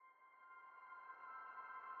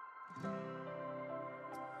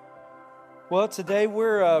Well, today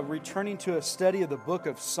we're returning to a study of the book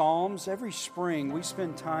of Psalms. Every spring we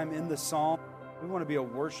spend time in the Psalm. We want to be a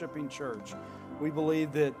worshiping church. We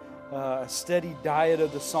believe that a steady diet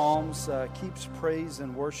of the Psalms keeps praise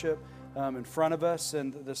and worship in front of us,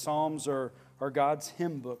 and the Psalms are God's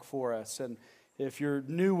hymn book for us. And if you're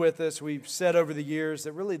new with us, we've said over the years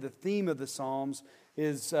that really the theme of the Psalms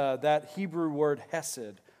is that Hebrew word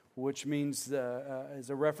hesed, which means is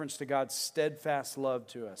a reference to God's steadfast love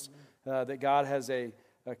to us. That God has a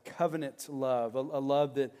covenant love, a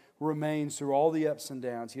love that remains through all the ups and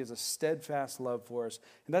downs. He has a steadfast love for us.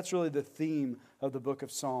 And that's really the theme of the book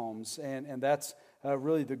of Psalms. And that's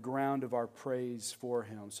really the ground of our praise for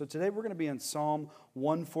Him. So today we're going to be in Psalm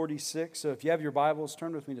 146. So if you have your Bibles,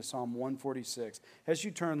 turn with me to Psalm 146. As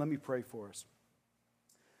you turn, let me pray for us.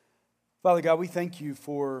 Father God, we thank you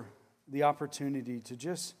for the opportunity to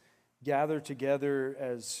just gather together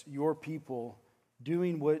as your people,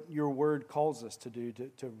 doing what your word calls us to do,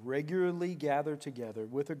 to regularly gather together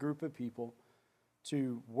with a group of people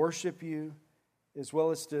to worship you as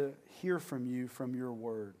well as to hear from you from your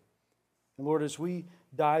word. And Lord, as we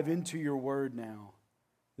dive into your word now,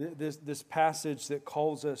 this passage that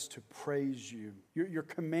calls us to praise you, you're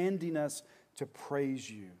commanding us to praise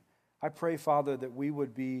you. I pray, Father, that we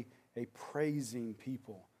would be a praising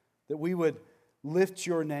people, that we would lift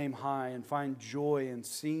your name high and find joy in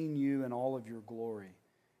seeing you in all of your glory.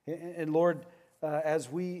 And Lord, as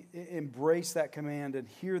we embrace that command and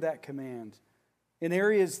hear that command, in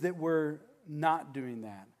areas that we're not doing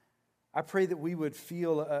that, I pray that we would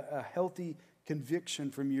feel a healthy conviction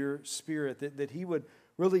from your Spirit, that He would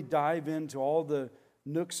really dive into all the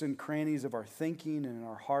nooks and crannies of our thinking and in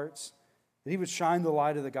our hearts, that He would shine the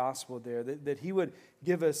light of the gospel there, that He would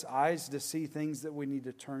give us eyes to see things that we need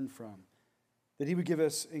to turn from, that He would give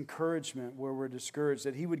us encouragement where we're discouraged,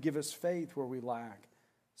 that He would give us faith where we lack.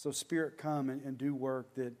 So Spirit, come and do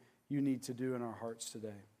work that you need to do in our hearts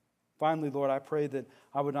today. Finally, Lord, I pray that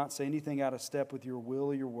I would not say anything out of step with your will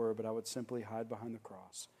or your word, but I would simply hide behind the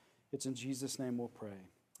cross. It's in Jesus' name we'll pray.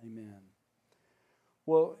 Amen.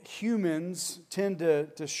 Well, humans tend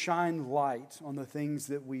to shine light on the things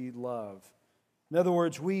that we love. In other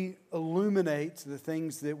words, we illuminate the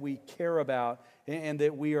things that we care about and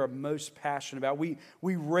that we are most passionate about. We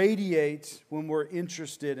radiate when we're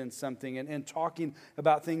interested in something and talking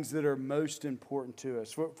about things that are most important to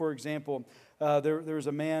us. For example, there was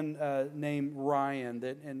a man named Ryan,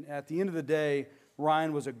 and at the end of the day,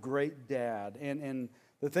 Ryan was a great dad. And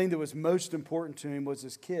the thing that was most important to him was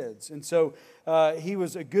his kids. And so he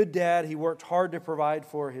was a good dad. He worked hard to provide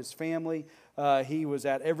for his family. He was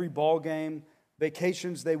at every ball game.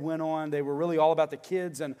 Vacations they went on, they were really all about the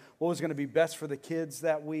kids and what was going to be best for the kids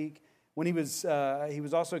that week. When he was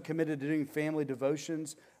also committed to doing family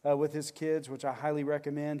devotions with his kids, which I highly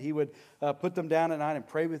recommend. He would put them down at night and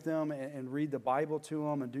pray with them and read the Bible to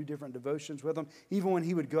them and do different devotions with them. Even when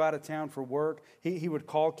he would go out of town for work, he would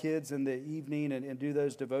call kids in the evening and do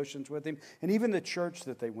those devotions with him. And even the church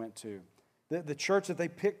that they went to, the church that they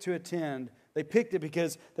picked to attend, they picked it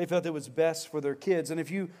because they felt it was best for their kids. And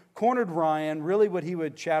if you cornered Ryan, really what he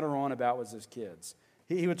would chatter on about was his kids.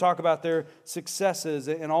 He would talk about their successes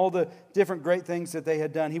and all the different great things that they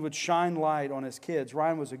had done. He would shine light on his kids.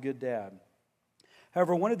 Ryan was a good dad.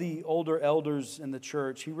 However, one of the older elders in the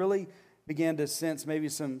church, he really began to sense maybe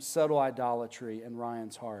some subtle idolatry in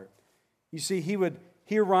Ryan's heart. You see, he would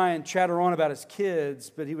hear Ryan chatter on about his kids,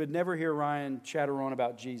 but he would never hear Ryan chatter on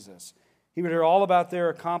about Jesus. He would hear all about their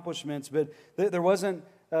accomplishments, but there wasn't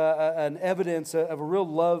an evidence of a real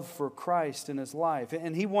love for Christ in his life.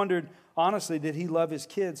 And he wondered, honestly, did he love his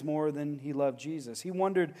kids more than he loved Jesus? He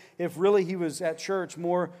wondered if really he was at church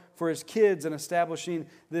more for his kids and establishing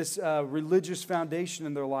this religious foundation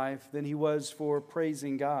in their life than he was for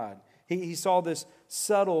praising God. He saw this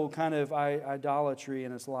subtle kind of idolatry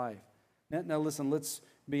in his life. Now listen, let's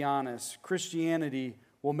be honest. Christianity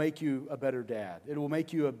will make you a better dad. It will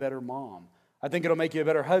make you a better mom. I think it'll make you a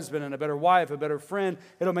better husband and a better wife, a better friend.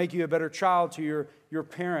 It'll make you a better child to your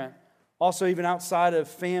parent. Also, even outside of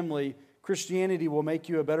family, Christianity will make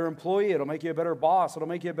you a better employee. It'll make you a better boss. It'll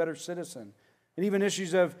make you a better citizen. And even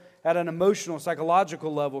issues at an emotional,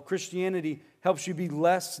 psychological level, Christianity helps you be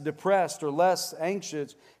less depressed or less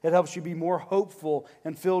anxious. It helps you be more hopeful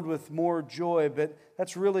and filled with more joy. But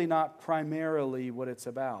that's really not primarily what it's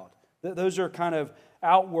about. Those are kind of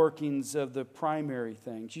outworkings of the primary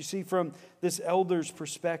things. You see, from this elder's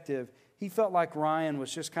perspective, he felt like Ryan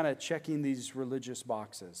was just kind of checking these religious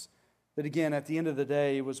boxes. That again, at the end of the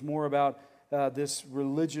day, it was more about this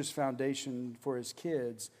religious foundation for his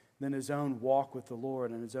kids than his own walk with the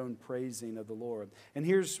Lord and his own praising of the Lord. And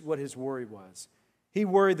here's what his worry was. He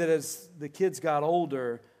worried that as the kids got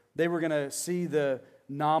older, they were going to see the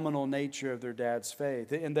nominal nature of their dad's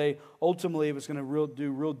faith. And they ultimately, it was going to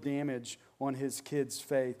do real damage on his kids'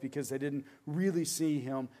 faith because they didn't really see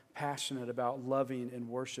him passionate about loving and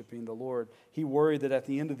worshiping the Lord. He worried that at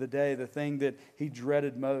the end of the day, the thing that he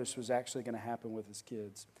dreaded most was actually going to happen with his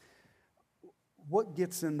kids. What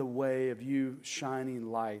gets in the way of you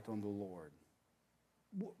shining light on the Lord?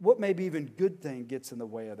 What maybe even good thing gets in the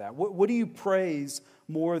way of that? What do you praise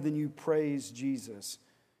more than you praise Jesus?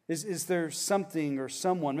 Is there something or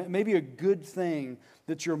someone, maybe a good thing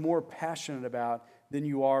that you're more passionate about than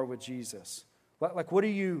you are with Jesus? Like what do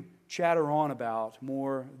you chatter on about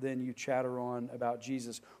more than you chatter on about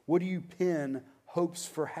Jesus? What do you pin hopes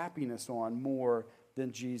for happiness on more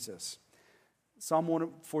than Jesus? Psalm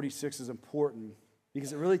 146 is important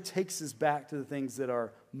because it really takes us back to the things that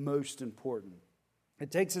are most important. It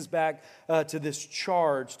takes us back to this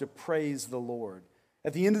charge to praise the Lord.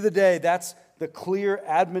 At the end of the day, that's the clear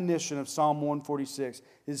admonition of Psalm 146,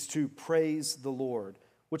 is to praise the Lord,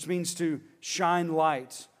 which means to shine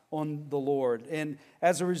light on the Lord. And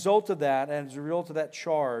as a result of that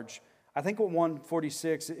charge, I think what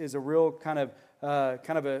 146 is a real kind of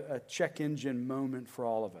a check engine moment for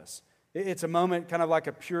all of us. It's a moment kind of like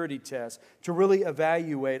a purity test to really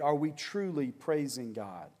evaluate, are we truly praising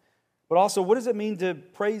God? But also, what does it mean to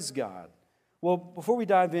praise God? Well, before we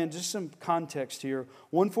dive in, just some context here.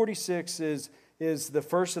 146 is the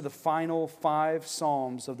first of the final 5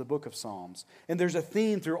 Psalms of the book of Psalms. And there's a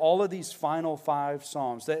theme through all of these final 5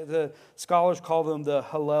 Psalms. The scholars call them the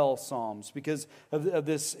Hallel Psalms because of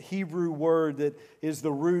this Hebrew word that is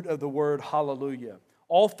the root of the word hallelujah.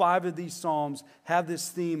 All 5 of these Psalms have this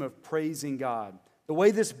theme of praising God. The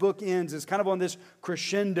way this book ends is kind of on this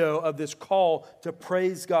crescendo of this call to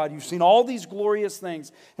praise God. You've seen all these glorious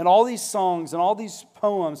things and all these songs and all these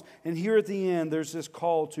poems, and here at the end there's this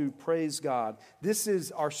call to praise God. This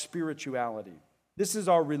is our spirituality. This is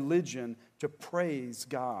our religion, to praise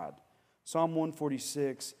God. Psalm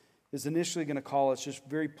 146 is initially going to call us just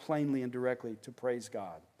very plainly and directly to praise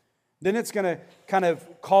God. Then it's going to kind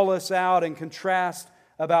of call us out and contrast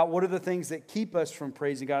about what are the things that keep us from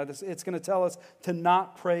praising God. It's going to tell us to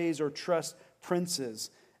not praise or trust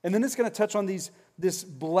princes. And then it's going to touch on this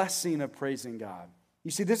blessing of praising God.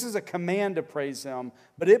 You see, this is a command to praise Him,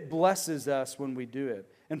 but it blesses us when we do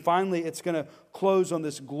it. And finally, it's going to close on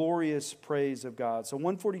this glorious praise of God. So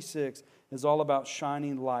 146 is all about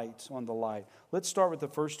shining light on the light. Let's start with the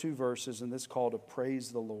first 2 verses in this call to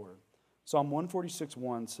praise the Lord. Psalm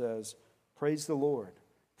 146:1 says, "Praise the Lord.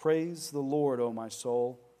 Praise the Lord, O my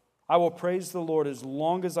soul. I will praise the Lord as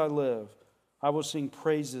long as I live. I will sing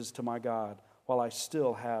praises to my God while I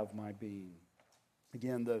still have my being."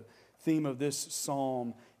 Again, the theme of this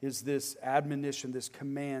psalm is this admonition, this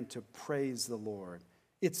command to praise the Lord.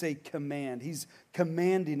 It's a command. He's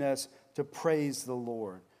commanding us to praise the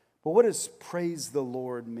Lord. But what does praise the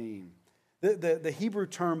Lord mean? The Hebrew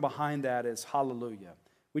term behind that is hallelujah.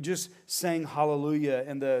 We just sang hallelujah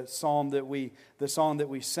in the song that we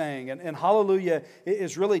sang. And hallelujah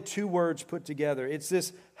is really 2 words put together. It's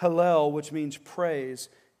this hallel, which means praise,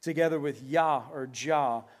 together with Yah or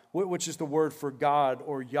Jah, which is the word for God,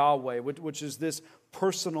 or Yahweh, which is this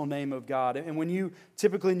personal name of God. And when you,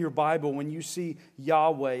 typically in your Bible, when you see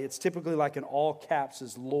Yahweh, it's typically like in all caps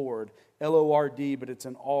as Lord, Lord, but it's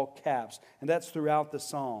in all caps. And that's throughout the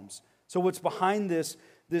Psalms. So what's behind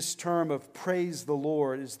this term of praise the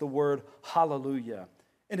Lord is the word hallelujah.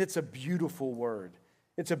 And it's a beautiful word.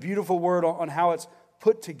 It's a beautiful word on how it's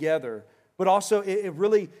put together. But also it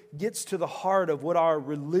really gets to the heart of what our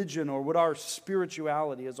religion or what our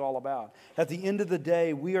spirituality is all about. At the end of the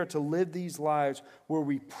day, we are to live these lives where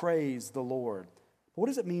we praise the Lord. But what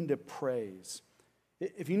does it mean to praise?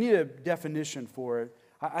 If you need a definition for it,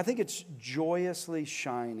 I think it's joyously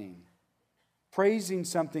shining. Praising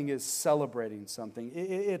something is celebrating something.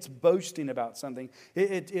 It's boasting about something.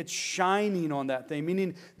 It's shining on that thing,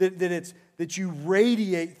 meaning that you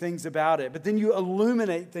radiate things about it, but then you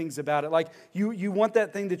illuminate things about it. Like you want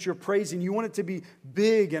that thing that you're praising, you want it to be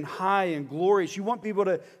big and high and glorious. You want people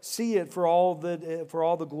to see it for all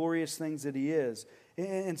the glorious things that He is.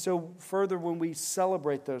 And so further, when we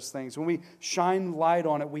celebrate those things, when we shine light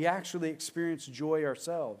on it, we actually experience joy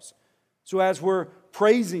ourselves. So as we're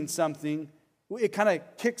praising something, it kind of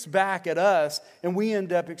kicks back at us, and we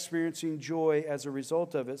end up experiencing joy as a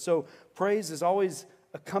result of it. So praise is always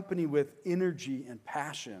accompanied with energy and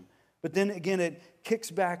passion. But then again, it kicks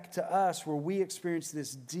back to us where we experience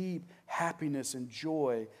this deep happiness and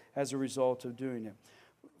joy as a result of doing it.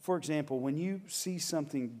 for example, when you see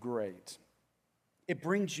something great, it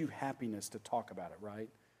brings you happiness to talk about it, right?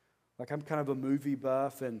 Like I'm kind of a movie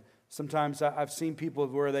buff, and sometimes I've seen people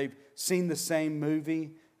where they've seen the same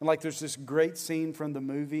movie, and like there's this great scene from the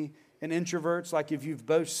movie, and introverts, like if you've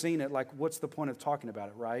both seen it, like what's the point of talking about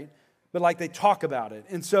it, right? But like they talk about it.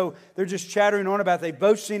 And so they're just chattering on about it. They've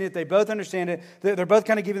both seen it. They both understand it. They're both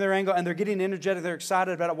kind of giving their angle, and they're getting energetic. They're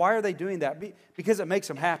excited about it. Why are they doing that? Because it makes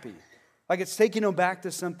them happy. Like it's taking them back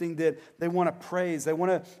to something that they want to praise. They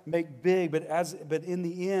want to make big. But in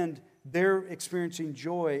the end, they're experiencing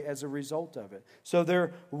joy as a result of it. So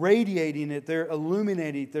they're radiating it. They're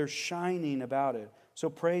illuminating it. They're shining about it. So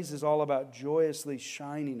praise is all about joyously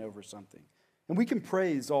shining over something. And we can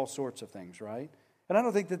praise all sorts of things, right? And I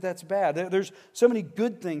don't think that that's bad. There's so many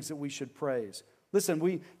good things that we should praise. Listen,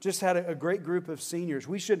 we just had a great group of seniors.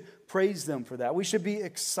 We should praise them for that. We should be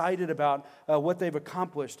excited about what they've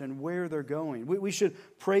accomplished and where they're going. We should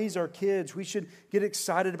praise our kids. We should get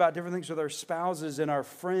excited about different things with our spouses and our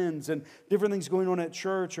friends and different things going on at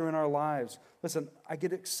church or in our lives. Listen, I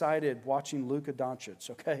get excited watching Luka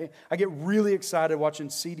Doncic, okay? I get really excited watching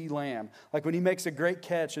CeeDee Lamb. Like when he makes a great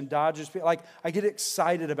catch and dodges, like I get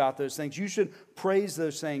excited about those things. You should praise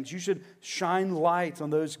those things. You should shine light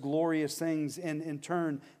on those glorious things, and in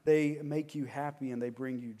turn, they make you happy and they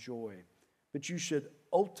bring you joy. But you should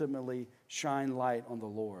ultimately shine light on the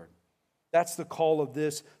Lord. That's the call of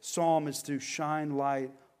this psalm, is to shine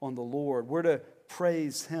light on the Lord. We're to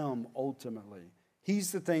praise Him ultimately.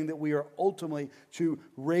 He's the thing that we are ultimately to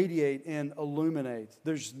radiate and illuminate.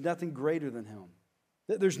 There's nothing greater than Him.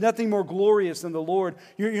 There's nothing more glorious than the Lord.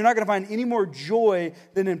 You're not going to find any more joy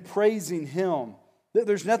than in praising Him.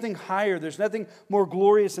 There's nothing higher. There's nothing more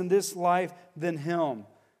glorious in this life than Him.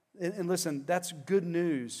 And listen, that's good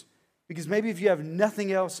news. Because maybe if you have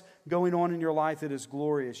nothing else going on in your life that is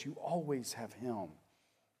glorious, you always have Him.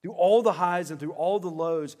 Through all the highs and through all the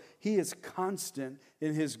lows, He is constant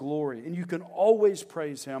in His glory. And you can always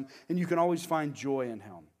praise Him, and you can always find joy in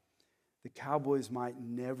Him. The Cowboys might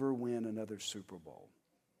never win another Super Bowl.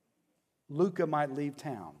 Luka might leave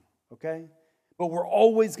town, okay? But we're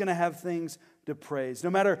always going to have things to praise. No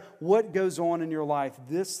matter what goes on in your life,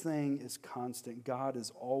 this thing is constant. God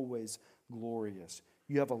is always glorious.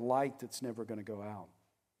 You have a light that's never going to go out.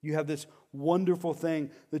 You have this wonderful thing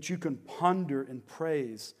that you can ponder and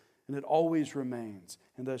praise, and it always remains.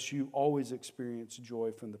 And thus you always experience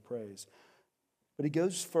joy from the praise. But he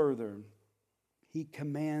goes further. He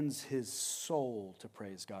commands his soul to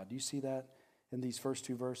praise God. Do you see that in these first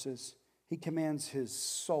two verses? He commands his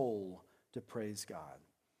soul to praise God.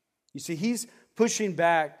 You see, he's pushing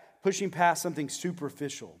past something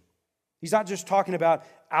superficial. He's not just talking about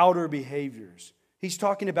outer behaviors. He's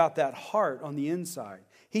talking about that heart on the inside.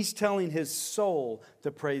 He's telling his soul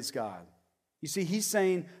to praise God. You see, he's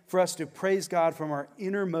saying for us to praise God from our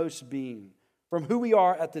innermost being, from who we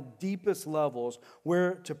are at the deepest levels,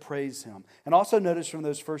 we're to praise Him. And also notice from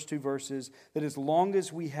those first two verses that as long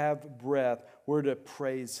as we have breath, we're to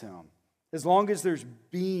praise Him. As long as there's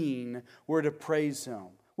being, we're to praise Him.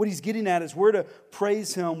 What he's getting at is we're to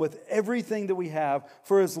praise Him with everything that we have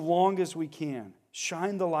for as long as we can.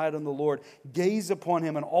 Shine the light on the Lord. Gaze upon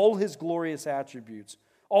Him and all His glorious attributes.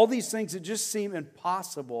 All these things that just seem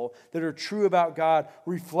impossible that are true about God,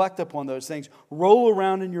 reflect upon those things. Roll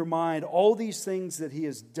around in your mind all these things that He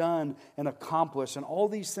has done and accomplished and all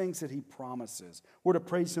these things that He promises. We're to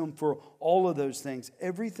praise Him for all of those things.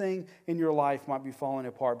 Everything in your life might be falling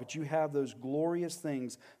apart, but you have those glorious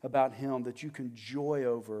things about Him that you can joy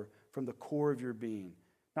over from the core of your being.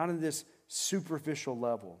 Not in this superficial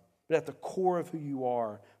level, but at the core of who you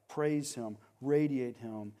are. Praise Him, radiate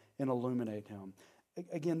Him, and illuminate Him.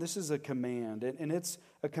 Again, this is a command, and it's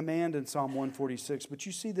a command in Psalm 146, but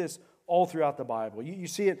you see this all throughout the Bible. You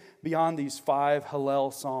see it beyond these 5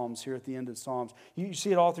 Hallel Psalms here at the end of Psalms. You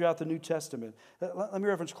see it all throughout the New Testament. Let me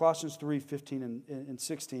reference Colossians 3, 15 and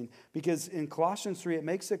 16, because in Colossians 3, it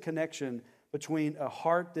makes a connection between a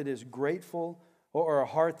heart that is grateful or a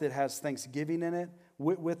heart that has thanksgiving in it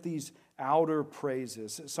with these outer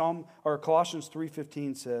praises. Colossians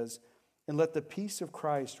 3:15 says, "And let the peace of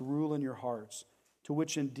Christ rule in your hearts, to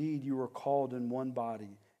which indeed you were called in one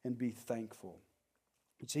body, and be thankful."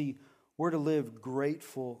 You see, we're to live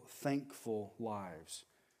grateful, thankful lives.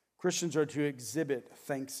 Christians are to exhibit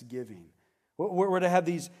thanksgiving. We're to have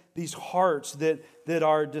these hearts that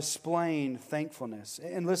are displaying thankfulness.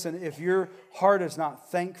 And listen, if your heart is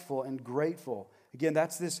not thankful and grateful, again,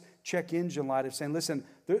 that's this check engine light of saying, listen,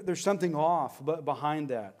 there's something off behind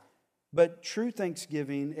that. But true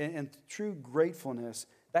thanksgiving and true gratefulness,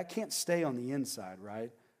 that can't stay on the inside,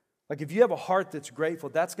 right? Like if you have a heart that's grateful,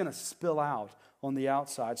 that's going to spill out on the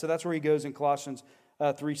outside. So that's where he goes in Colossians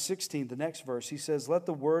 3:16, the next verse. He says, let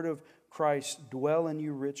the word of Christ dwell in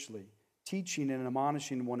you richly, teaching and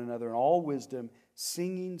admonishing one another in all wisdom,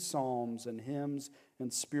 singing psalms and hymns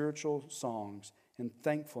and spiritual songs and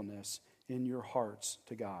thankfulness in your hearts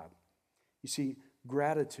to God. You see,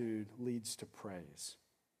 gratitude leads to praise.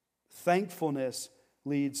 Thankfulness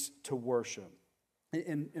leads to worship.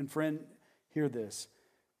 And friend, hear this.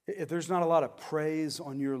 If there's not a lot of praise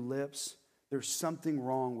on your lips, there's something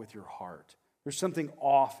wrong with your heart. There's something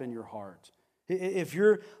off in your heart. If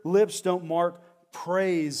your lips don't mark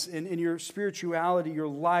praise in your spirituality, your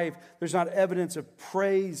life, there's not evidence of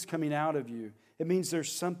praise coming out of you, it means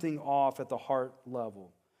there's something off at the heart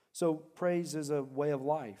level. So praise is a way of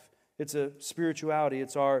life. It's a spirituality.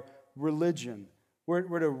 It's our religion.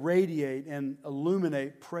 We're to radiate and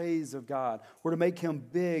illuminate praise of God. We're to make Him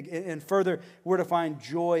big. And further, we're to find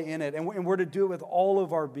joy in it. And we're to do it with all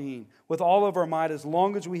of our being, with all of our might. As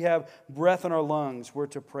long as we have breath in our lungs, we're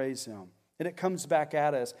to praise Him. And it comes back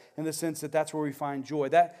at us in the sense that that's where we find joy.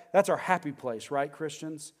 That's our happy place, right,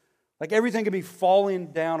 Christians? Like everything can be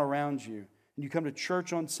falling down around you. And you come to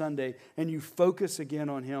church on Sunday and you focus again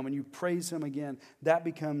on Him and you praise Him again. That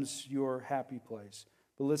becomes your happy place.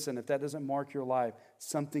 But listen, if that doesn't mark your life,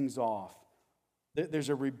 something's off. There's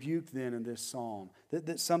a rebuke then in this psalm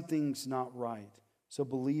that something's not right. So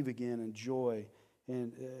believe again in joy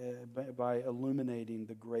and by illuminating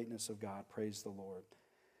the greatness of God. Praise the Lord.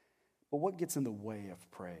 But what gets in the way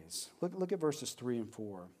of praise? Look at verses 3 and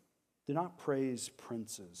 4. Do not praise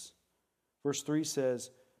princes. Verse 3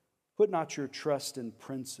 says, put not your trust in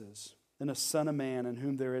princes, in a son of man in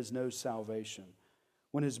whom there is no salvation.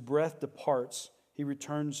 When his breath departs, he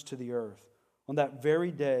returns to the earth. On that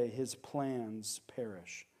very day, his plans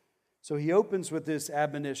perish. So he opens with this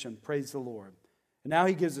admonition, praise the Lord. And now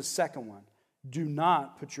he gives a second one. Do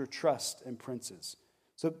not put your trust in princes.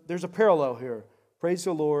 So there's a parallel here. Praise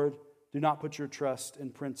the Lord. Do not put your trust in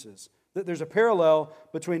princes. There's a parallel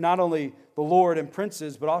between not only the Lord and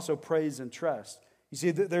princes, but also praise and trust. You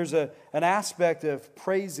see, there's an aspect of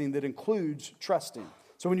praising that includes trusting.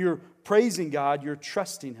 So when you're praising God, you're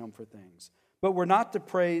trusting Him for things. But we're not to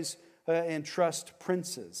praise and trust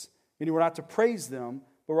princes. Meaning we're not to praise them,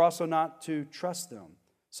 but we're also not to trust them.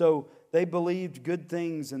 So they believed good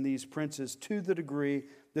things in these princes to the degree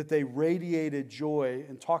that they radiated joy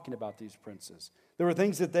in talking about these princes. There were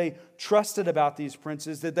things that they trusted about these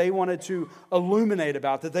princes that they wanted to illuminate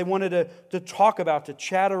about, that they wanted to talk about, to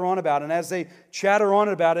chatter on about. And as they chatter on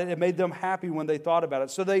about it, it made them happy when they thought about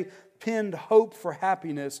it. So they pinned hope for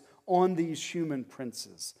happiness on these human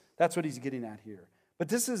princes. That's what he's getting at here. But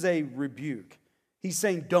this is a rebuke. He's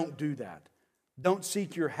saying, don't do that. Don't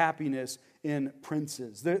seek your happiness in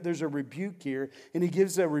princes. There's a rebuke here, and he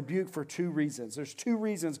gives a rebuke for two reasons. There's two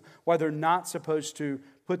reasons why they're not supposed to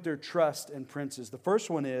put their trust in princes. The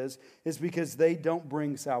first one is because they don't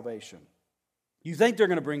bring salvation. You think they're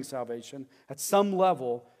going to bring salvation. At some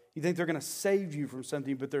level, you think they're going to save you from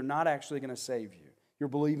something, but they're not actually going to save you. You're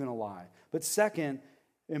believing a lie. But second,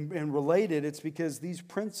 and related, it's because these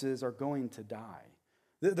princes are going to die.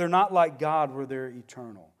 They're not like God where they're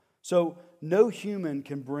eternal. So no human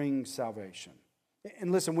can bring salvation. And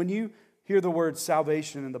listen, when you hear the word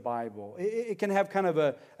salvation in the Bible, it can have kind of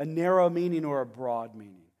a narrow meaning or a broad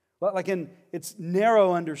meaning. Like in its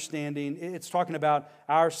narrow understanding, it's talking about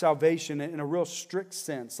our salvation in a real strict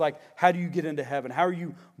sense. Like, how do you get into heaven? How are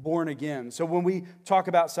you born again? So when we talk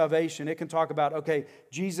about salvation, it can talk about, okay,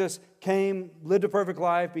 Jesus came, lived a perfect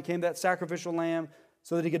life, became that sacrificial lamb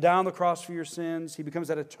so that He could die on the cross for your sins. He becomes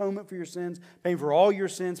that atonement for your sins, paying for all your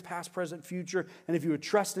sins, past, present, future. And if you would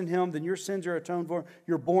trust in Him, then your sins are atoned for.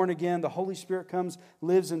 You're born again. The Holy Spirit comes,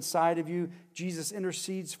 lives inside of you. Jesus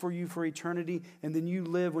intercedes for you for eternity. And then you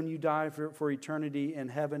live when you die for eternity in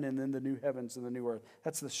heaven and then the new heavens and the new earth.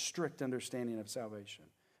 That's the strict understanding of salvation.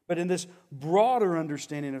 But in this broader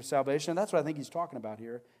understanding of salvation, that's what I think he's talking about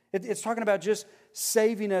here. It's talking about just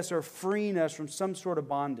saving us or freeing us from some sort of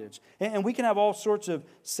bondage. And we can have all sorts of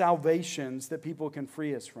salvations that people can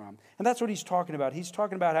free us from. And that's what he's talking about. He's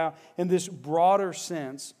talking about how, in this broader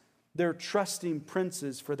sense, they're trusting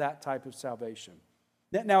princes for that type of salvation.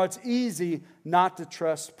 Now, it's easy not to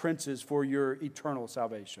trust princes for your eternal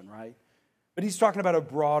salvation, right? But he's talking about a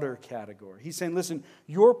broader category. He's saying, listen,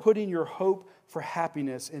 you're putting your hope for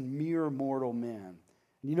happiness in mere mortal men.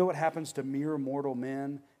 And you know what happens to mere mortal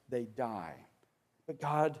men? They die. But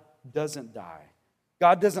God doesn't die.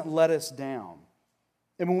 God doesn't let us down.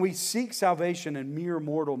 And when we seek salvation in mere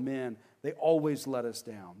mortal men, they always let us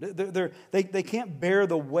down. They can't bear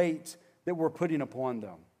the weight that we're putting upon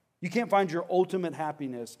them. You can't find your ultimate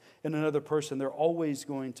happiness in another person. They're always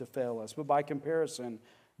going to fail us. But by comparison,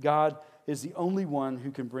 God is the only one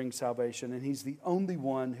who can bring salvation, and He's the only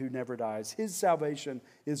one who never dies. His salvation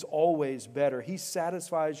is always better. He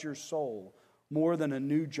satisfies your soul more than a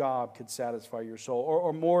new job could satisfy your soul,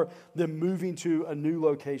 or more than moving to a new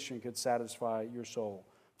location could satisfy your soul.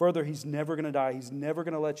 Further, He's never going to die. He's never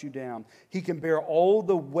going to let you down. He can bear all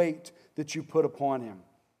the weight that you put upon Him.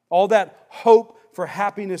 All that hope for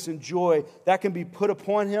happiness and joy, that can be put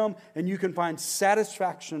upon Him, and you can find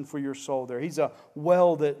satisfaction for your soul there. He's a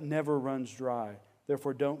well that never runs dry.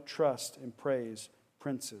 Therefore, don't trust and praise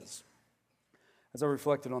princes. As I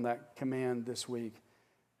reflected on that command this week,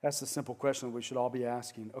 that's the simple question that we should all be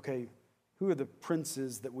asking. Okay, who are the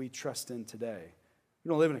princes that we trust in today? We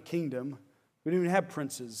don't live in a kingdom. We don't even have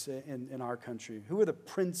princes in our country. Who are the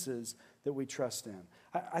princes that we trust in?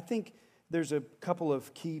 I think there's a couple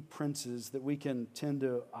of key princes that we can tend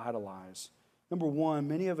to idolize. Number one,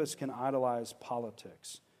 many of us can idolize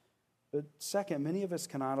politics. But second, many of us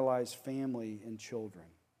can idolize family and children.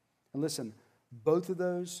 And listen, both of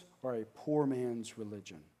those are a poor man's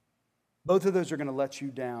religion. Both of those are going to let you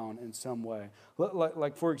down in some way.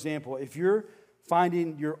 Like for example, if you're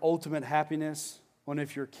finding your ultimate happiness on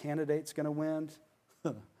if your candidate's going to win,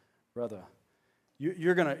 brother,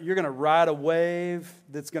 you're gonna ride a wave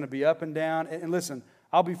that's going to be up and down. And listen,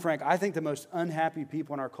 I'll be frank, I think the most unhappy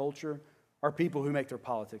people in our culture are people who make their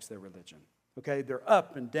politics their religion. Okay, they're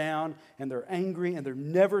up and down, and they're angry, and they're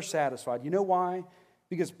never satisfied. You know why?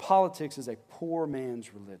 Because politics is a poor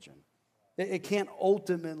man's religion. It can't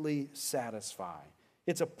ultimately satisfy.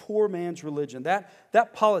 It's a poor man's religion.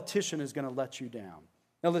 That politician is going to let you down.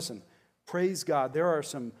 Now listen, praise God, there are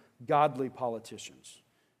some godly politicians.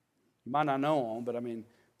 You might not know them, but I mean,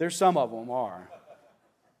 there's some of them are.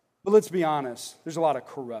 But let's be honest, there's a lot of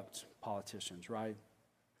corrupt politicians, right?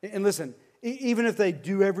 And listen, even if they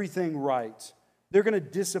do everything right, they're going to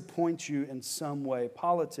disappoint you in some way.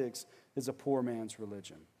 Politics is a poor man's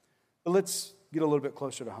religion. But let's get a little bit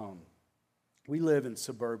closer to home. We live in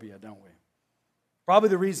suburbia, don't we? Probably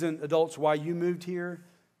the reason, adults, why you moved here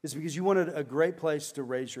is because you wanted a great place to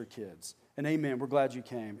raise your kids. And amen, we're glad you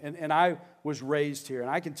came. And I was raised here, and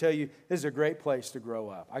I can tell you, this is a great place to grow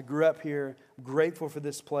up. I grew up here, grateful for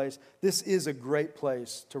this place. This is a great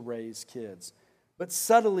place to raise kids. But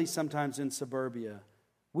subtly, sometimes in suburbia,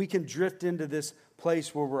 we can drift into this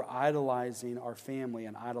place where we're idolizing our family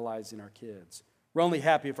and idolizing our kids. We're only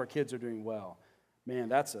happy if our kids are doing well. Man,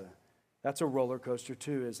 that's a roller coaster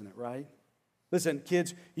too, isn't it, right? Listen,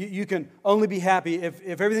 kids, you can only be happy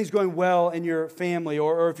if everything's going well in your family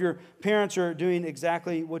or if your parents are doing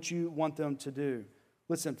exactly what you want them to do.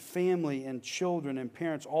 Listen, family and children and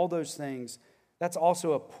parents, all those things, that's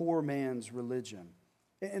also a poor man's religion.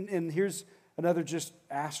 And here's another just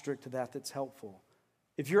asterisk to that that's helpful.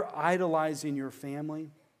 If you're idolizing your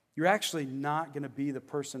family, you're actually not going to be the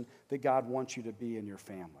person that God wants you to be in your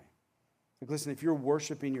family. Like, listen, if you're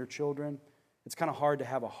worshiping your children, it's kind of hard to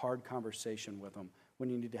have a hard conversation with them when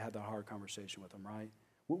you need to have that hard conversation with them, right?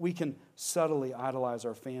 We can subtly idolize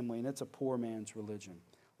our family, and it's a poor man's religion.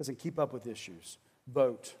 Listen, keep up with issues.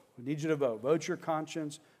 Vote. We need you to vote. Vote your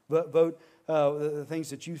conscience. Vote the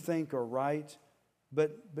things that you think are right.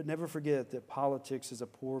 But never forget that politics is a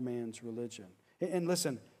poor man's religion. And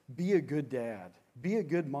listen, be a good dad. Be a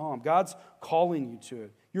good mom. God's calling you to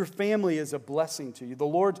it. Your family is a blessing to you. The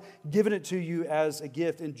Lord's given it to you as a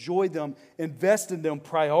gift. Enjoy them, invest in them,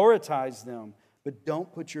 prioritize them, but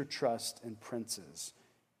don't put your trust in princes.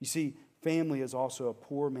 You see, family is also a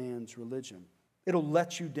poor man's religion. It'll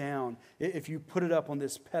let you down if you put it up on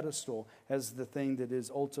this pedestal as the thing that is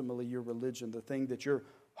ultimately your religion, the thing that you're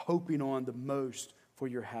hoping on the most for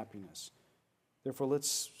your happiness. Therefore,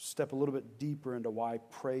 let's step a little bit deeper into why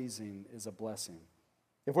praising is a blessing.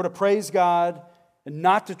 If we're to praise God and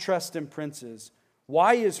not to trust in princes,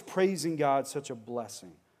 why is praising God such a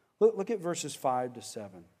blessing? Look at verses 5 to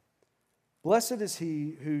 7. Blessed is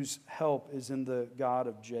he whose help is in the God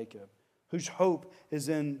of Jacob, whose hope is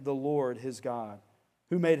in the Lord his God,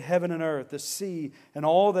 who made heaven and earth, the sea, and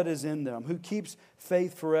all that is in them, who keeps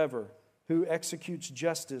faith forever, who executes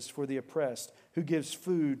justice for the oppressed, who gives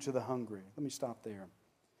food to the hungry. Let me stop there.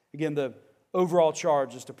 Again, the overall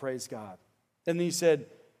charge is to praise God. And then he said,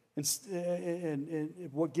 and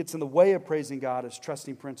what gets in the way of praising God is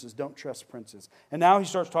trusting princes. Don't trust princes. And now he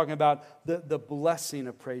starts talking about the blessing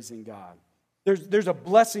of praising God. There's a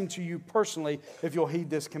blessing to you personally if you'll heed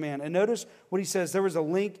this command. And notice what he says. There was a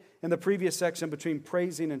link in the previous section between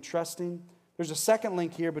praising and trusting. There's a second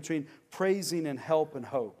link here between praising and help and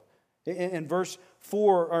hope. In verse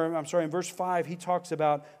 5, he talks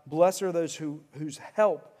about blessed are those whose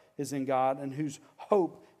help is in God and whose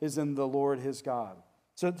hope is in the Lord his God.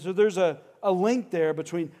 So there's a link there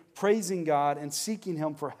between praising God and seeking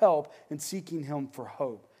him for help and seeking him for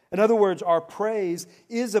hope. In other words, our praise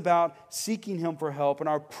is about seeking him for help, and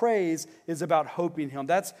our praise is about hoping him.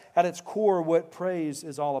 That's at its core what praise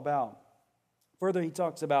is all about. Further, he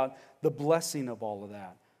talks about the blessing of all of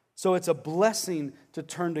that. So it's a blessing to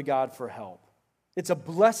turn to God for help. It's a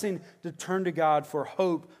blessing to turn to God for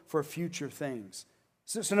hope for future things.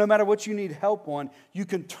 So no matter what you need help on, you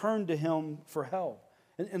can turn to him for help.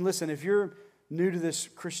 And listen, if you're new to this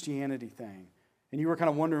Christianity thing, and you were kind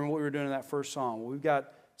of wondering what we were doing in that first song, well, we've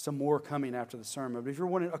got some more coming after the sermon. But if you're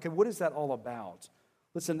wondering, okay, what is that all about?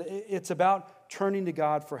 Listen, it's about turning to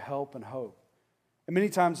God for help and hope. And many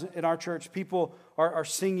times in our church, people are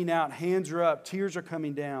singing out, hands are up, tears are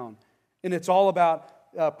coming down. And it's all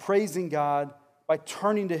about praising God by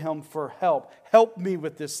turning to him for help. Help me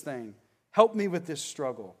with this thing. Help me with this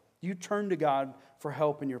struggle. You turn to God for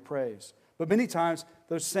help in your praise. But many times,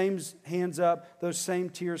 those same hands up, those same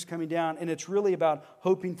tears coming down, and it's really about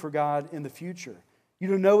hoping for God in the future. You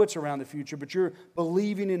don't know it's around the future, but you're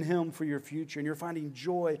believing in him for your future, and you're finding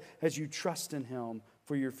joy as you trust in him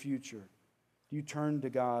for your future. You turn to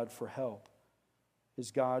God for help. Is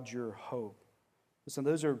God your hope? Listen,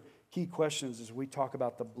 those are key questions as we talk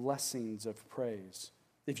about the blessings of praise.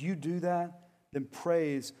 If you do that, then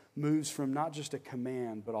praise moves from not just a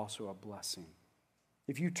command, but also a blessing.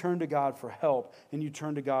 If you turn to God for help and you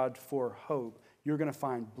turn to God for hope, you're going to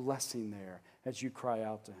find blessing there as you cry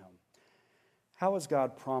out to him. How has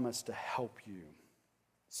God promised to help you?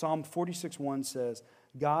 Psalm 46:1 says,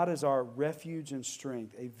 God is our refuge and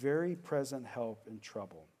strength, a very present help in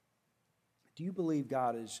trouble. Do you believe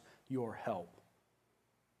God is your help?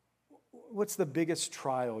 What's the biggest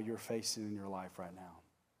trial you're facing in your life right now?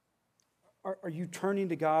 Are you turning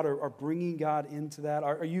to God or bringing God into that?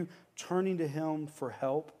 Are you turning to him for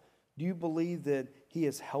help? Do you believe that he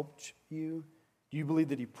has helped you? Do you believe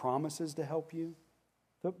that he promises to help you?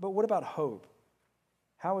 But what about hope?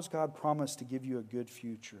 How has God promised to give you a good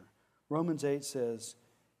future? Romans 8 says,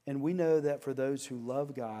 and we know that for those who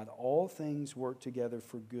love God, all things work together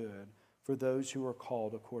for good, for those who are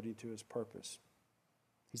called according to his purpose.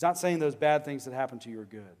 He's not saying those bad things that happen to you are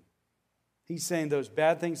good. He's saying those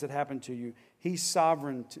bad things that happen to you, he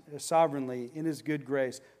sovereignly, in his good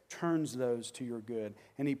grace, turns those to your good,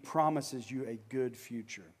 and he promises you a good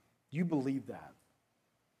future. Do you believe that?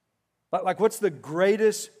 Like, what's the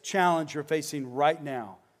greatest challenge you're facing right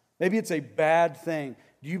now? Maybe it's a bad thing.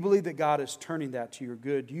 Do you believe that God is turning that to your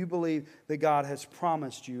good? Do you believe that God has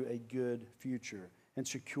promised you a good future and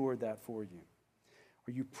secured that for you?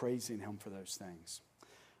 Are you praising him for those things?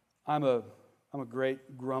 I'm a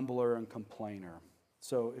great grumbler and complainer.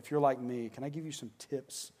 So if you're like me, can I give you some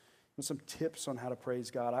tips? Some tips on how to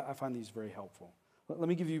praise God? I find these very helpful. Let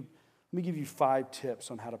me give you 5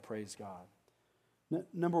 tips on how to praise God.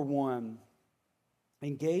 Number 1,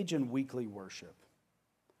 engage in weekly worship.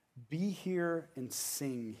 Be here and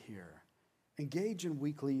sing here. Engage in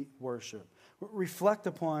weekly worship. Reflect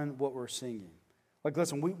upon what we're singing. Like,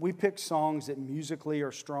 listen, we pick songs that musically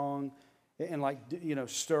are strong and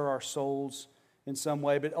stir our souls in some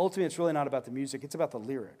way. But ultimately, it's really not about the music. It's about the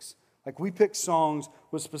lyrics. Like, we pick songs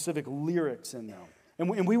with specific lyrics in them.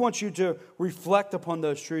 And we want you to reflect upon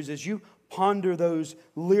those truths. As you ponder those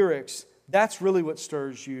lyrics, that's really what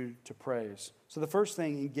stirs you to praise. So the first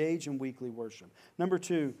thing, engage in weekly worship. Number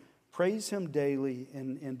 2, praise him daily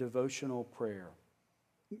in devotional prayer.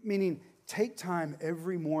 Meaning, take time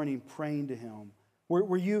every morning praying to him,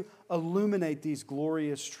 where you illuminate these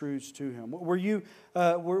glorious truths to him, where you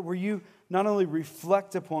not only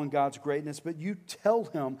reflect upon God's greatness, but you tell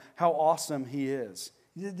him how awesome he is.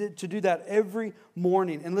 To do that every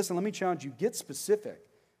morning. And listen, let me challenge you, get specific.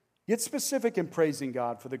 Get specific in praising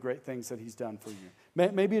God for the great things that he's done for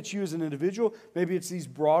you. Maybe it's you as an individual. Maybe it's these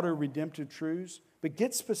broader redemptive truths. But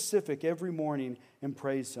get specific every morning and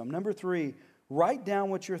praise him. Number 3, write down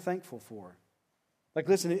what you're thankful for. Like,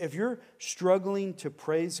 listen, if you're struggling to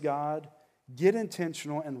praise God, get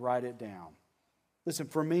intentional and write it down. Listen,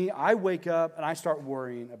 for me, I wake up and I start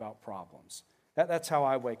worrying about problems. That's how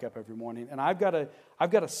I wake up every morning. And I've got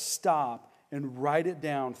to stop and write it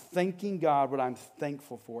down, thanking God what I'm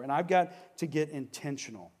thankful for. And I've got to get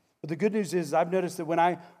intentional. But the good news is I've noticed that when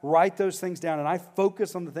I write those things down and I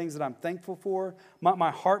focus on the things that I'm thankful for,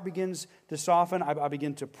 my heart begins to soften. I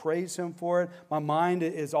begin to praise him for it. My mind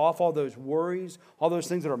is off all those worries, all those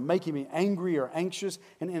things that are making me angry or anxious,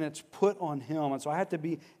 and it's put on him. And so I have to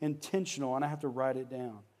be intentional and I have to write it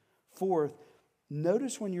down. 4th,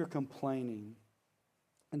 notice when you're complaining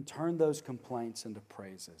and turn those complaints into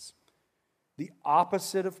praises. The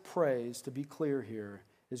opposite of praise, to be clear here,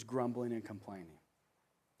 is grumbling and complaining.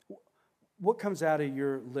 What comes out of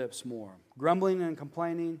your lips more? Grumbling and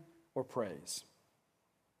complaining or praise?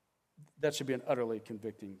 That should be an utterly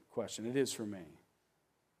convicting question. It is for me.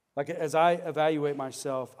 Like as I evaluate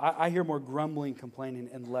myself, I hear more grumbling,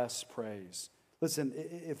 complaining, and less praise. Listen,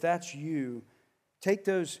 if that's you, take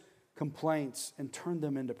those complaints and turn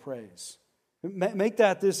them into praise. Make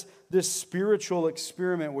that this spiritual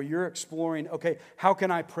experiment where you're exploring, okay, how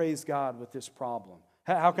can I praise God with this problem?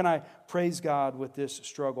 How can I praise God with this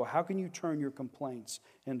struggle? How can you turn your complaints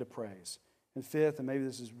into praise? And fifth, and maybe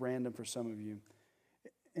this is random for some of you,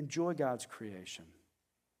 enjoy God's creation.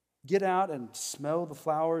 Get out and smell the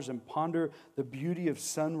flowers and ponder the beauty of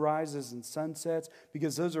sunrises and sunsets,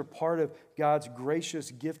 because those are part of God's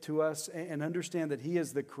gracious gift to us, and understand that He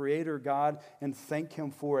is the Creator God and thank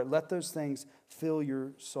Him for it. Let those things fill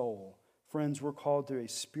your soul. Friends, we're called to a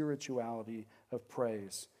spirituality of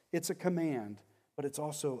praise. It's a command, but it's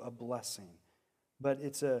also a blessing. But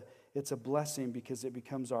it's a blessing because it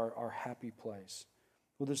becomes our happy place.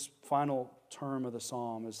 Well, this final term of the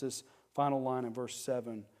psalm is this final line in verse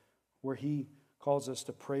 7, where he calls us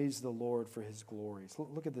to praise the Lord for His glories.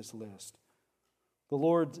 Look at this list. The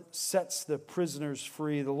Lord sets the prisoners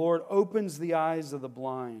free. The Lord opens the eyes of the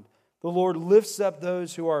blind. The Lord lifts up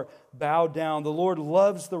those who are bowed down. The Lord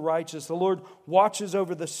loves the righteous. The Lord watches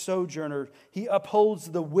over the sojourner. He upholds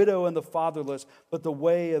the widow and the fatherless, but the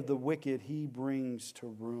way of the wicked He brings to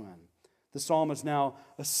ruin. The psalm is now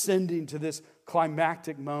ascending to this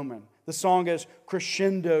climactic moment. The song has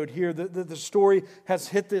crescendoed here. The story has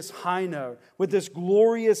hit this high note with this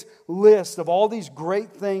glorious list of all these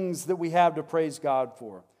great things that we have to praise God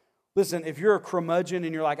for. Listen, if you're a curmudgeon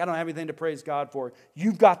and you're like, I don't have anything to praise God for,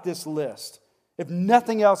 you've got this list. If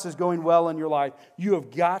nothing else is going well in your life, you have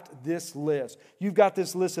got this list. You've got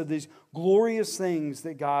this list of these glorious things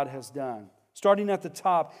that God has done. Starting at the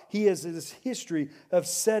top, He has this history of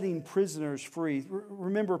setting prisoners free.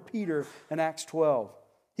 Remember Peter in Acts 12.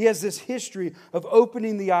 He has this history of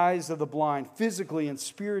opening the eyes of the blind, physically and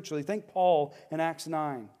spiritually. Think Paul in Acts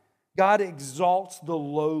 9. God exalts the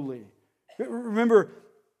lowly. Remember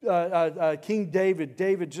King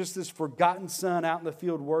David, just this forgotten son out in the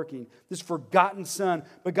field working. This forgotten son,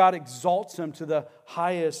 but God exalts him to the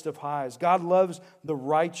highest of highs. God loves the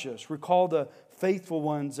righteous. Recall the faithful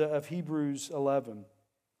ones of Hebrews 11.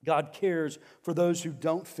 God cares for those who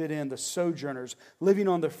don't fit in, the sojourners, living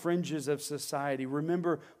on the fringes of society.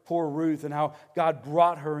 Remember poor Ruth and how God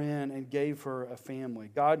brought her in and gave her a family.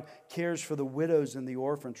 God cares for the widows and the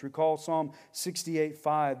orphans. Recall Psalm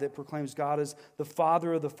 68:5 that proclaims God is the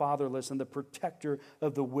father of the fatherless and the protector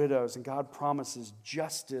of the widows. And God promises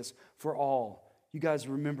justice for all. You guys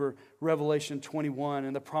remember Revelation 21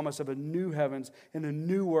 and the promise of a new heavens and a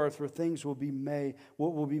new earth where things will be made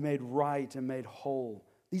right and made whole.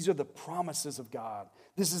 These are the promises of God.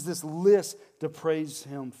 This is this list to praise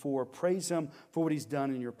Him for. Praise Him for what He's done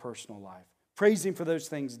in your personal life. Praise Him for those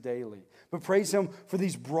things daily. But praise Him for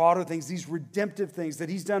these broader things, these redemptive things that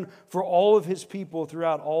He's done for all of His people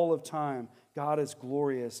throughout all of time. God is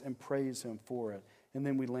glorious, and praise Him for it. And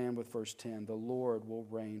then we land with verse 10. The Lord will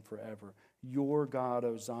reign forever. Your God,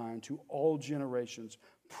 O Zion, to all generations,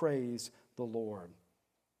 praise the Lord.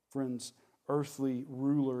 Friends, earthly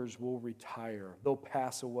rulers will retire. They'll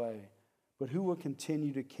pass away. But who will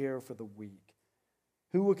continue to care for the weak?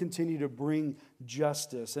 Who will continue to bring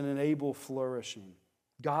justice and enable flourishing?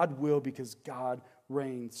 God will, because God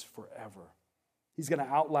reigns forever. He's going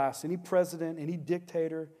to outlast any president, any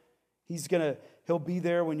dictator. He'll be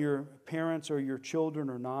there when your parents or your children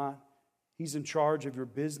are not. He's in charge of your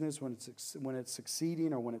business when it's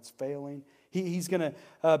succeeding or when it's failing. He's going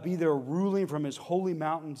to be there ruling from His holy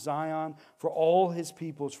mountain Zion for all His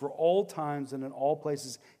peoples, for all times and in all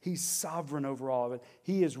places. He's sovereign over all of it.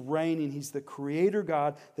 He is reigning. He's the Creator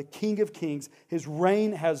God, the King of kings. His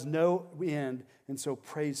reign has no end, and so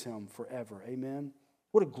praise Him forever. Amen?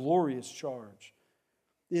 What a glorious charge.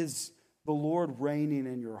 Is the Lord reigning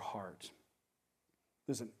in your heart?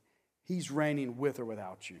 Listen, He's reigning with or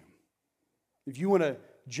without you. If you want to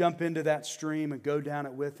jump into that stream and go down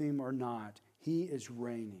it with Him or not, He is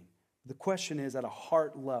reigning. The question is, at a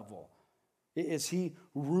heart level, is He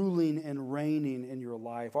ruling and reigning in your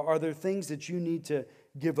life? Are there things that you need to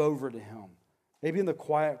give over to Him? Maybe in the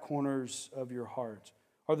quiet corners of your heart.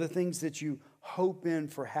 Are there things that you hope in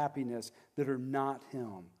for happiness that are not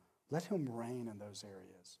Him? Let Him reign in those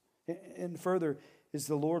areas. And further, is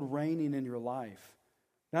the Lord reigning in your life?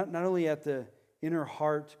 Not only at the inner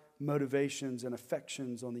heart motivations and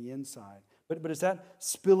affections on the inside, but is that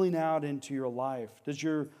spilling out into your life? Does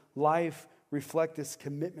your life reflect this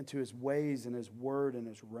commitment to His ways and His word and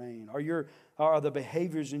His reign? Are the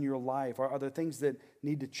behaviors in your life, are there things that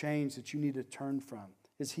need to change, that you need to turn from?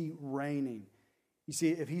 Is He reigning? You see,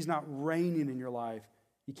 if He's not reigning in your life,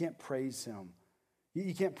 you can't praise Him.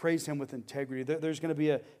 You can't praise Him with integrity. There's going to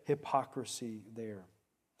be a hypocrisy there.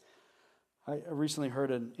 I recently heard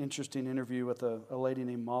an interesting interview with a lady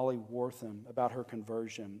named Molly Wortham about her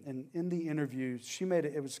conversion. And in the interview,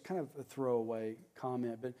 it was kind of a throwaway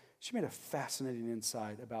comment, but she made a fascinating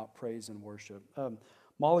insight about praise and worship.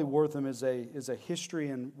 Molly Wortham is a history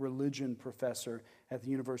and religion professor at the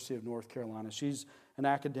University of North Carolina. She's an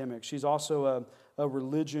academic. She's also a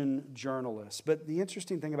religion journalist. But the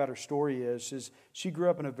interesting thing about her story is she grew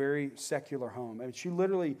up in a very secular home. I mean, she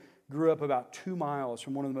literally grew up about 2 miles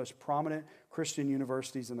from one of the most prominent Christian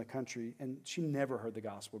universities in the country, and she never heard the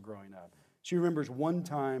gospel growing up. She remembers one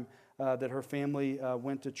time that her family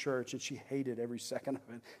went to church, and she hated every second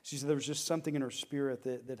of it. She said there was just something in her spirit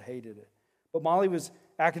that hated it. But Molly was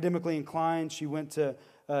academically inclined. She went to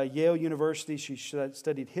Yale University. She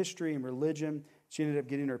studied history and religion. She ended up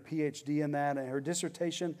getting her PhD in that. And her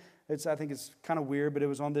dissertation, I think it's kind of weird, but it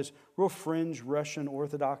was on this real fringe Russian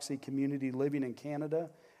Orthodoxy community living in Canada.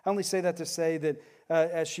 I only say that to say that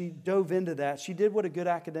as she dove into that, she did what a good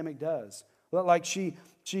academic does. Like she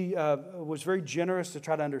was very generous to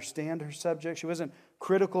try to understand her subject. She wasn't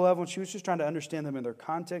critical of them. She was just trying to understand them in their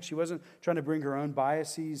context. She wasn't trying to bring her own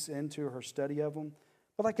biases into her study of them.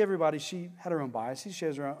 But like everybody, she had her own biases. She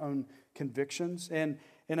has her own convictions. And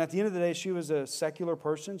at the end of the day, she was a secular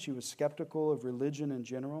person. She was skeptical of religion in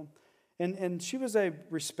general. And she was a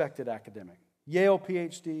respected academic. Yale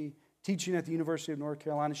PhD, teaching at the University of North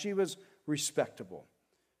Carolina. She was respectable.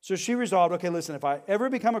 So she resolved, okay, listen, if I ever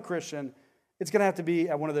become a Christian, it's going to have to be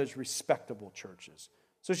at one of those respectable churches.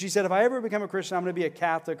 So she said, if I ever become a Christian, I'm going to be a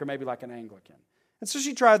Catholic or maybe like an Anglican. And so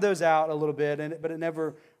she tried those out a little bit, but it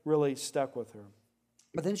never really stuck with her.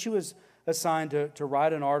 But then she was assigned to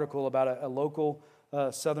write an article about a local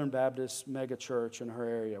Southern Baptist megachurch in her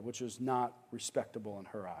area, which is not respectable in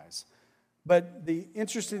her eyes. But the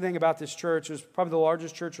interesting thing about this church was probably the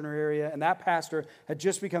largest church in her area, and that pastor had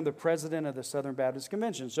just become the president of the Southern Baptist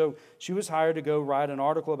Convention. So she was hired to go write an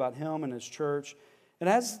article about him and his church. And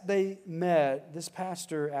as they met, this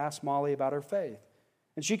pastor asked Molly about her faith.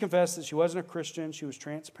 And she confessed that she wasn't a Christian. She was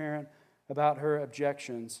transparent about her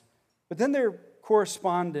objections. But then their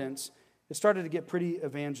correspondence, it started to get pretty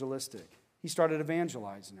evangelistic. He started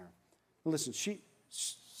evangelizing her. And listen,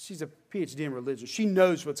 she's a PhD in religion. She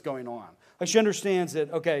knows what's going on. Like she understands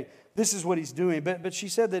that, okay, this is what he's doing. But she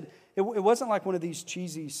said that it wasn't like one of these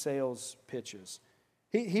cheesy sales pitches.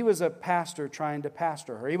 He was a pastor trying to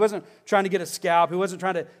pastor her. He wasn't trying to get a scalp. He wasn't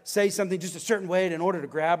trying to say something just a certain way in order to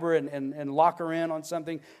grab her and lock her in on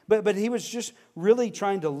something. But he was just really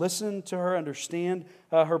trying to listen to her, understand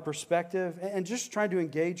her perspective, and just trying to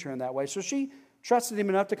engage her in that way. So she trusted him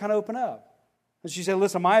enough to kind of open up. And she said,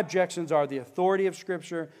 listen, my objections are the authority of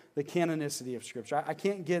Scripture, the canonicity of Scripture. I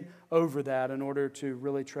can't get over that in order to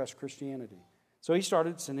really trust Christianity. So he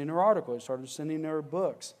started sending her articles. He started sending her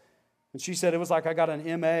books. And she said, it was like I got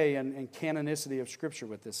an MA in canonicity of Scripture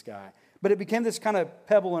with this guy. But it became this kind of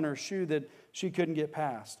pebble in her shoe that she couldn't get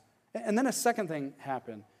past. And then a second thing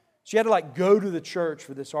happened. She had to go to the church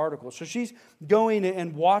for this article. So she's going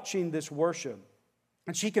and watching this worship.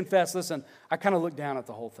 And she confessed, listen, I kind of looked down at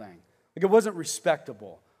the whole thing. It wasn't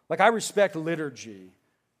respectable. I respect liturgy.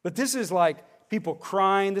 But this is like people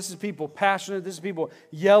crying. This is people passionate. This is people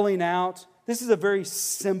yelling out. This is a very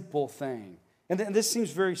simple thing. And this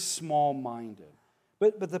seems very small-minded.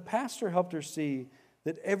 But the pastor helped her see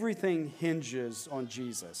that everything hinges on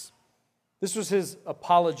Jesus. This was his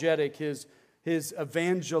apologetic, his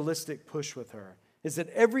evangelistic push with her, is that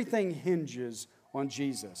everything hinges on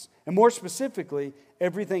Jesus. And more specifically,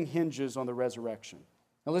 everything hinges on the resurrection.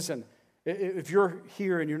 Now listen, if you're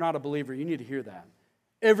here and you're not a believer, you need to hear that.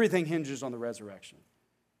 Everything hinges on the resurrection.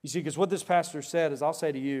 You see, because what this pastor said is, I'll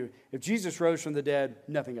say to you, if Jesus rose from the dead,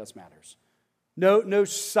 nothing else matters. No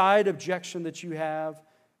side objection that you have.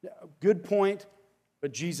 Good point,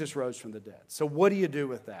 but Jesus rose from the dead. So what do you do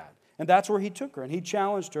with that? And that's where he took her, and he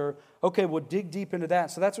challenged her, okay, well, dig deep into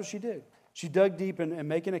that. So that's what she did. She dug deep in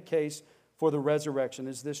making a case for the resurrection.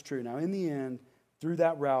 Is this true? Now, in the end, through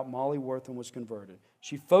that route, Molly Wortham was converted.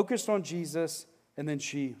 She focused on Jesus, and then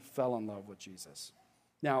she fell in love with Jesus.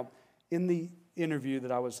 Now, in the interview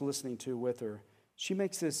that I was listening to with her, she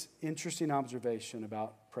makes this interesting observation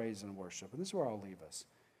about praise and worship. And this is where I'll leave us.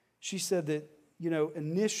 She said that,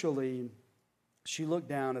 initially, she looked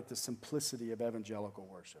down at the simplicity of evangelical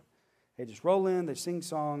worship. They just roll in, they sing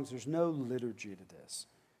songs, there's no liturgy to this.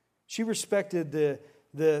 She respected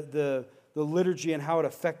the liturgy and how it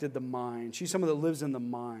affected the mind. She's someone that lives in the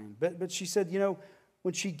mind. But she said,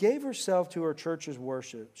 when she gave herself to her church's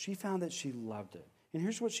worship, she found that she loved it. And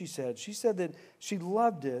here's what she said. She said that she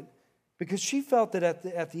loved it because she felt that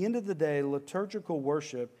at the end of the day, liturgical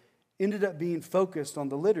worship ended up being focused on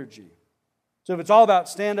the liturgy. So if it's all about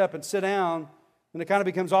stand up and sit down, then it kind of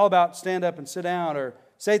becomes all about stand up and sit down, or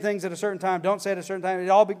say things at a certain time, don't say it at a certain time. It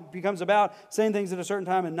all becomes about saying things at a certain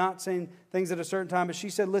time and not saying things at a certain time. But she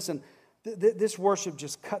said, listen, this worship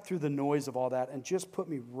just cut through the noise of all that and just put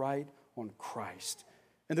me right on Christ.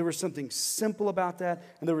 And there was something simple about that,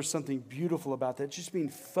 and there was something beautiful about that, just being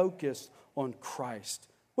focused on Christ.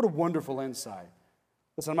 What a wonderful insight.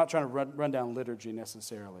 Listen, I'm not trying to run down liturgy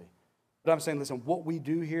necessarily. But I'm saying, listen, what we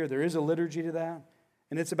do here, there is a liturgy to that,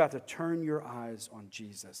 and it's about to turn your eyes on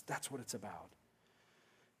Jesus. That's what it's about.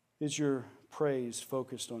 Is your praise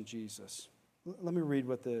focused on Jesus? Let me read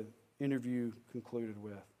what the interview concluded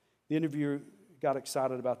with. The interviewer got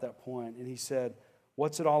excited about that point, and he said,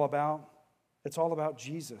 what's it all about? It's all about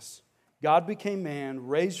Jesus. God became man,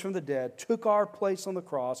 raised from the dead, took our place on the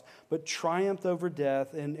cross, but triumphed over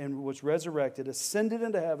death and was resurrected, ascended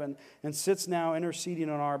into heaven, and sits now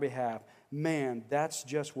interceding on our behalf. Man, that's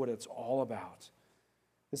just what it's all about.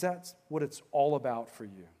 Is that what it's all about for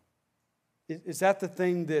you? Is that the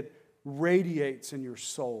thing that radiates in your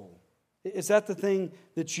soul? Is that the thing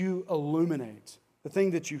that you illuminate? The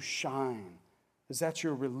thing that you shine? Is that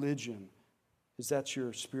your religion? Is that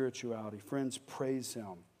your spirituality? Friends, praise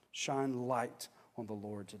Him. Shine light on the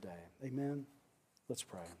Lord today. Amen? Let's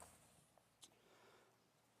pray.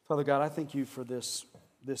 Father God, I thank You for this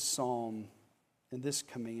psalm and this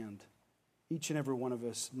command. Each and every one of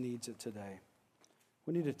us needs it today.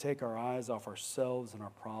 We need to take our eyes off ourselves and our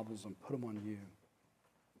problems and put them on You.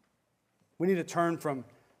 We need to turn from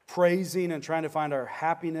praising and trying to find our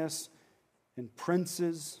happiness in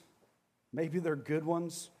princes. Maybe they're good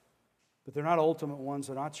ones, but they're not ultimate ones.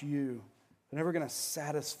 They're not You. They're never going to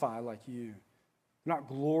satisfy like You. They're not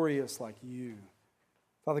glorious like You.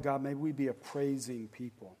 Father God, may we be a praising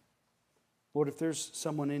people. Lord, if there's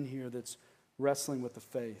someone in here that's wrestling with the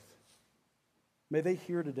faith, may they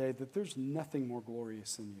hear today that there's nothing more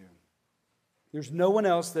glorious than You. There's no one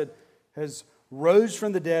else that has rose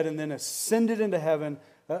from the dead and then ascended into heaven,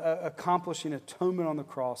 accomplishing atonement on the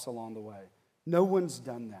cross along the way. No one's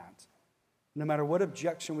done that. No matter what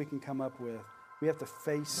objection we can come up with, we have to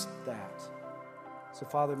face that. So,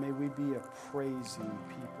 Father, may we be a praising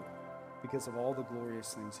people because of all the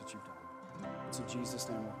glorious things that You've done. It's in Jesus'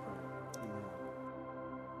 name we pray.